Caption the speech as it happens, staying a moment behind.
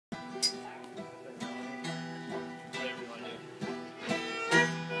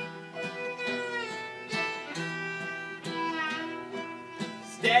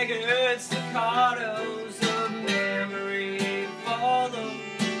Staggered staccatos of memory follow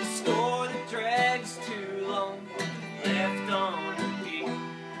the score that drags too long, left on repeat.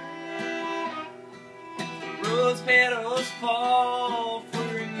 The rose petals fall,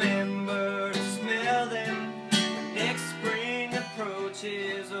 for remember to smell them. The next spring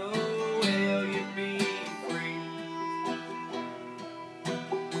approaches, oh, will you be free?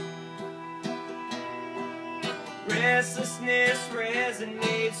 Restlessness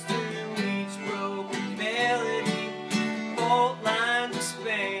resonates through each broken melody. Fault lines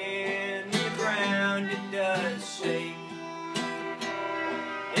expand, the ground it does shake.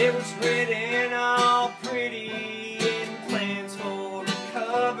 It was written all pretty in plans for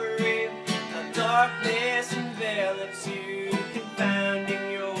recovery. Now darkness envelops you,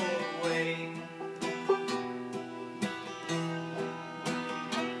 confounding your way.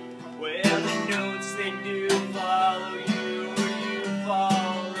 Well, the notes they do follow you, or you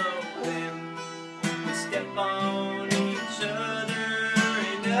follow them. You step on each other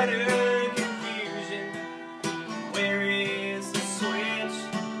in utter confusion. Where is the switch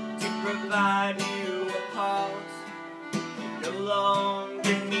to provide you a pause? You're no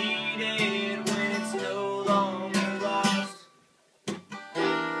longer needed when it's no longer lost.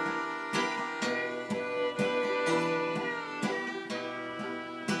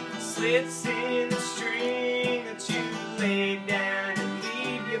 Slits in the string that you laid down and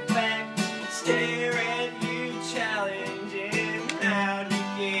leave your back, stare at you challenging, how'd you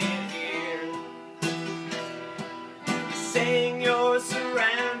get here? You sang your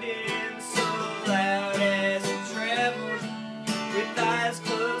surroundings so loud as you traveled, with eyes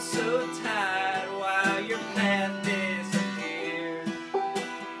closed so tight while your path disappeared.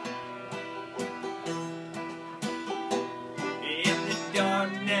 In the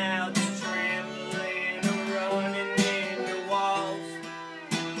dark now, just trembling or running into walls,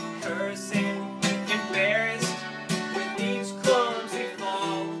 cursing, embarrassed with each clumsy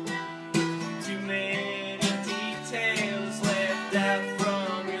fall. Too many details left out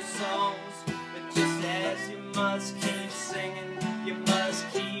from your songs, but just as you must keep singing, you must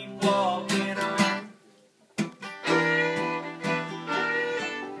keep walking on.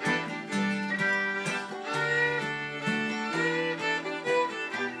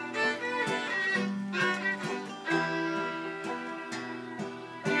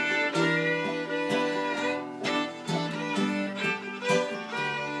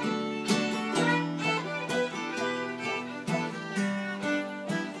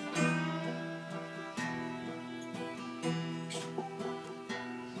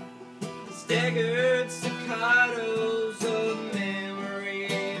 Staggered staccatos of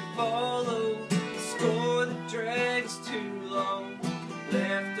memory follow the score that drags too long,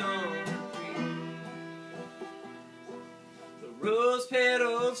 left on repeat. The rose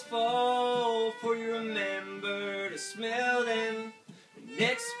petals fall, for you remember to smell them. The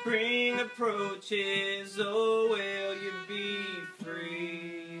next spring approaches, oh, will you be